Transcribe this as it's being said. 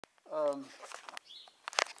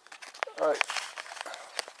I,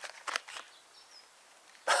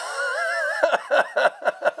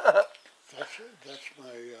 That's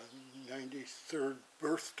my 93rd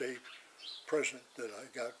birthday present that I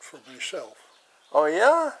got for myself. oh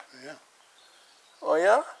yeah? Yeah. Oh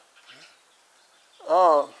yeah?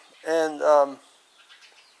 Oh, and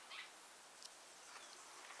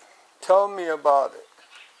tell me about it.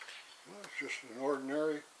 Well, it's just an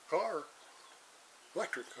ordinary car,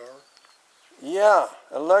 electric car. Yeah,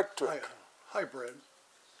 electric. Hybrid.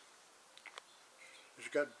 It's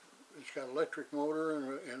got electric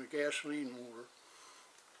motor and a gasoline motor.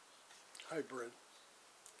 Hybrid.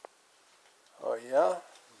 Oh yeah?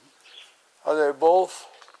 Are they both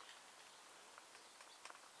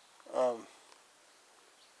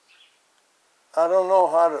I don't know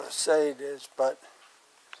how to say this, but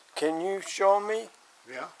can you show me?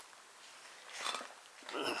 Yeah.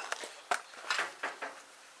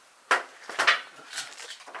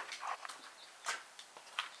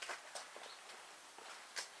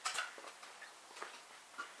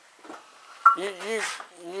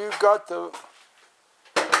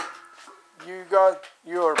 You got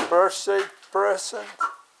your birthday present?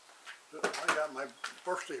 I got my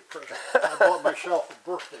birthday present. I bought myself a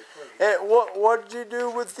birthday present. And what did you do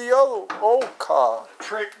with the other old car?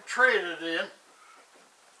 Traded in.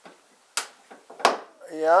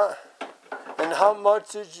 Yeah. And how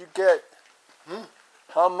much did you get?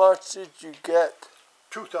 How much did you get?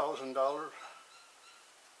 $2,000.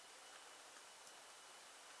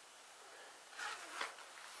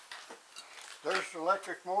 There's the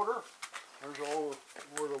electric motor. There's all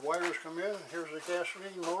where the wires come in. Here's the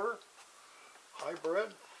gasoline motor.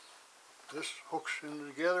 Hybrid. This hooks in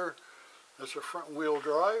together. That's a front wheel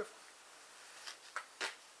drive.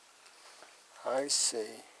 I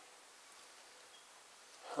see.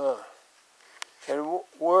 Huh. And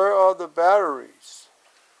where are the batteries?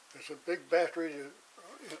 There's a big battery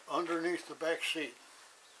underneath the back seat.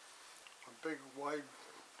 A big, wide,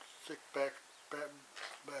 thick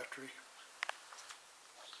battery.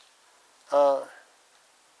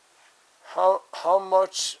 How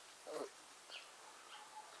much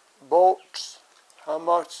bolts? How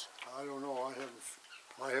much? I don't know.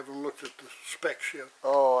 I haven't looked at the specs yet.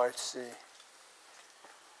 Oh, I see.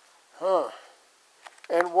 Huh.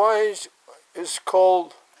 And why is it's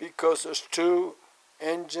called? Because there's two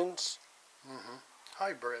engines?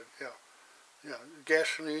 Hybrid, yeah. Yeah,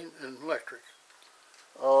 gasoline and electric.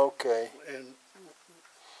 Okay. And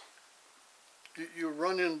you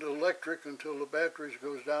run into electric until the batteries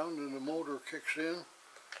goes down and the motor kicks in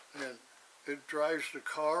and it drives the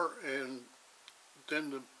car, and then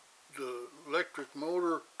the electric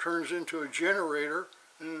motor turns into a generator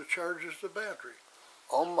and it charges the battery.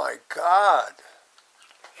 Oh my God.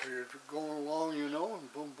 So you're going along, you know,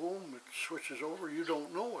 and boom, boom, it switches over. You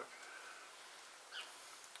don't know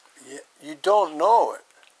it. You don't know it.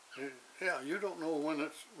 Yeah, you don't know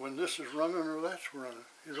when this is running or that's running.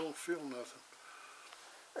 You don't feel nothing.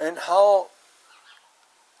 And how,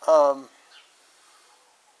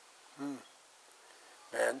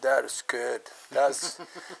 man, that is good. That's,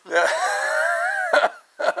 That's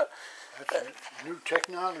new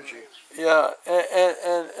technology. yeah,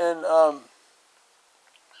 and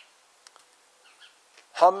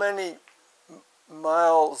how many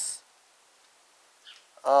miles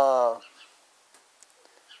how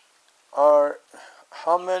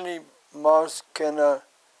many miles can a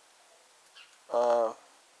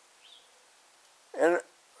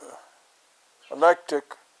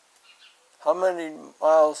electric, how many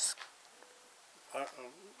miles?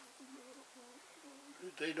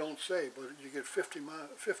 They don't say, but you get 50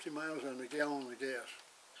 miles on the gallon of gas.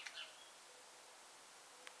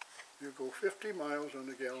 You go 50 miles on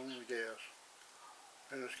the gallon of gas.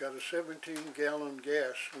 And it's got a 17-gallon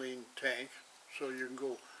gasoline tank, so you can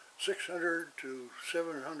go 600 to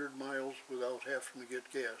 700 miles without having to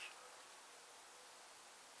get gas.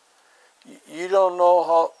 You don't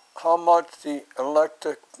know how much the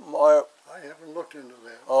electric mile? I haven't looked into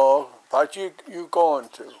that. Oh, but you going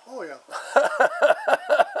to? Oh yeah.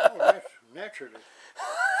 Oh, naturally.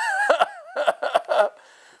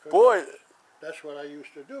 Boy, that's what I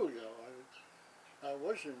used to do. You know, I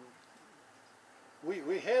was in.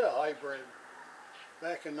 We had a hybrid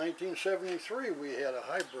back in 1973. We had a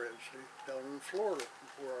hybrid, see, down in Florida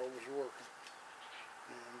where I was working,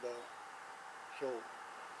 and so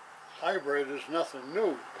hybrid is nothing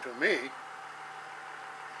new to me.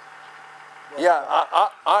 Yeah,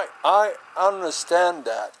 I understand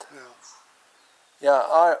that. Yeah.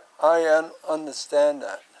 Yeah, I understand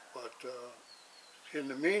that. But in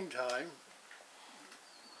the meantime,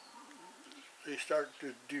 they start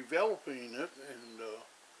developing it and,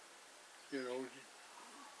 you know,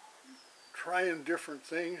 trying different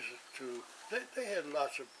things they had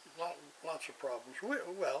lots of problems.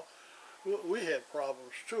 We had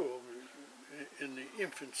problems too in the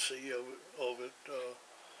infancy of it.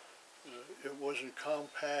 It wasn't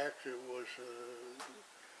compact. It was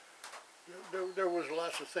there was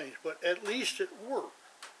lots of things, but at least it worked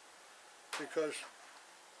because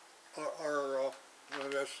our well,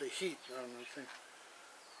 that's the heat on the thing.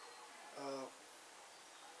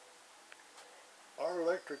 Our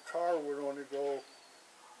electric car would only go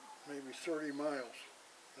maybe 30 miles,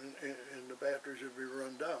 and the batteries would be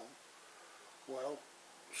run down. Well,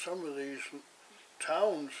 some of these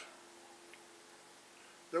towns,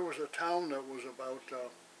 there was a town that was about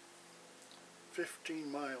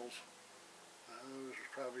 15 miles, it was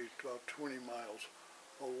probably about 20 miles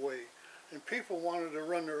away, and people wanted to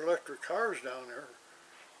run their electric cars down there.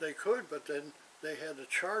 They could, but then they had to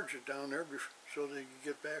charge it down there so they could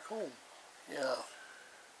get back home. Yeah.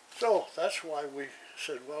 So that's why we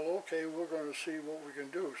said, well, okay, we're going to see what we can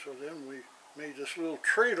do. So then we made this little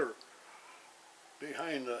trailer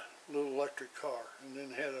behind the little electric car, and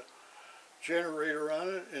then had a generator on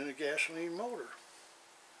it and a gasoline motor.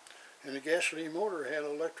 And the gasoline motor had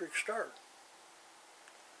electric start.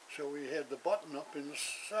 So we had the button up in the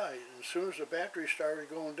side. And as soon as the battery started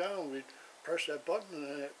going down, we'd press that button,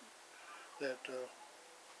 and that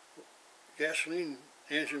gasoline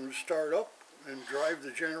engine would start up and drive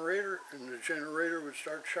the generator, and the generator would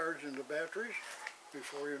start charging the batteries.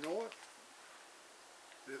 Before you know it,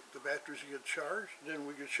 the batteries would get charged. Then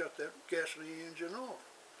we could shut that gasoline engine off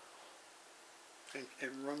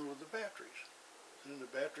and run with the batteries. And the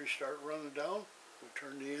batteries start running down, we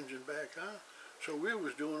turn the engine back on. So we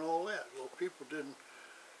was doing all that. Well,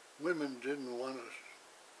 women didn't want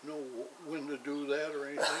to know when to do that or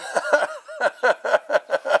anything.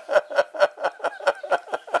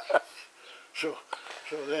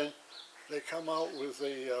 So then they come out with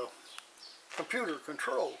a computer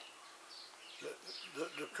control.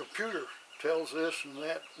 The computer tells this and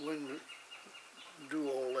that when to do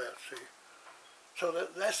all that, see. So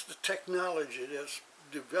that's the technology that's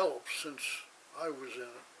developed since I was in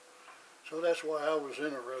it. So that's why I was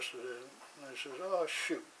interested in it. And I says, oh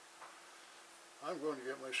shoot, I'm going to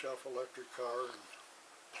get myself an electric car and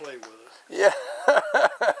play with it. Yeah.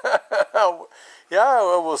 Yeah,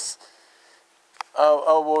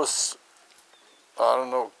 I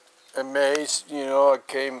don't know, amazed, you know. I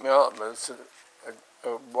came out and it's a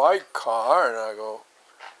white car, and I go,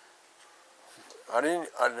 I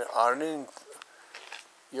didn't,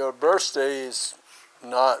 your birthday is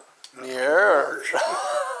not near.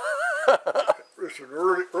 It's an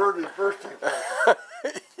early birthday present.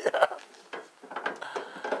 Yeah.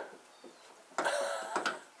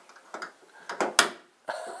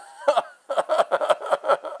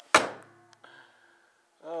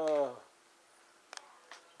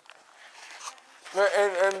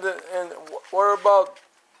 And what about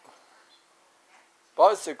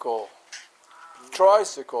bicycle,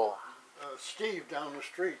 tricycle? Steve down the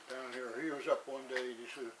street down here, he was up one day and he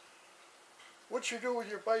said, "What'd you do with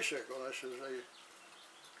your bicycle?" And I says, "I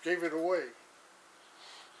gave it away."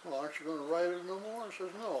 "Well, aren't you going to ride it no more?" I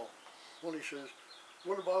says, "No." Well, he says,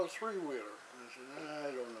 "What about a three-wheeler?" And I said,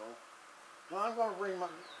 "I don't know." "Well, I'm going to bring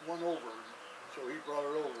one over." So he brought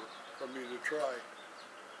it over for me to try.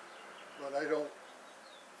 But I don't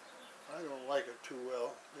like it too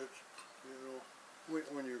well. It's, you know,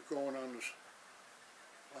 when you're going on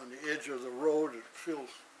the edge of the road, it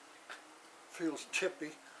feels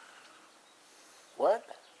tippy. What?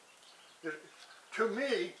 To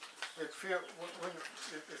me, it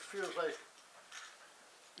feels like.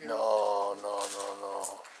 No.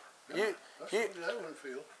 That's what that one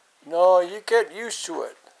feels. No, you get used to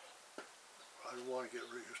it. I don't want to get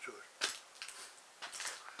used to it.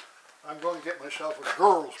 I'm going to get myself a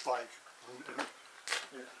girl's bike.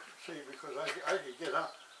 Yeah, see, because I can get on.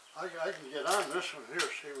 I can get on this one here.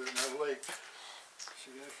 See, with my leg.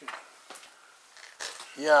 See, I can.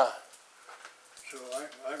 Yeah. So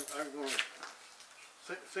I'm going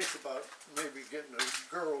to think about maybe getting a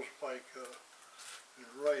girl's bike and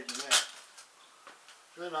riding that.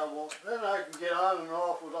 Then I can get on and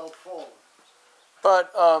off without falling.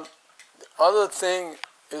 But the other thing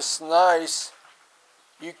is nice.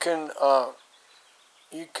 You can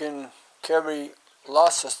carry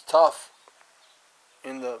lots of stuff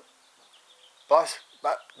in the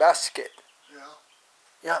basket. Yeah.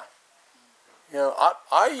 Yeah. You know,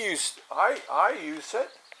 I use it.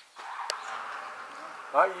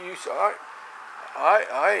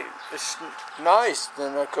 It's nice.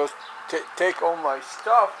 Then I go take all my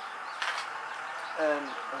stuff and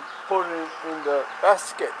put it in the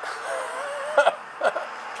basket.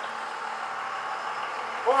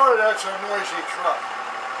 Boy, that's a noisy truck.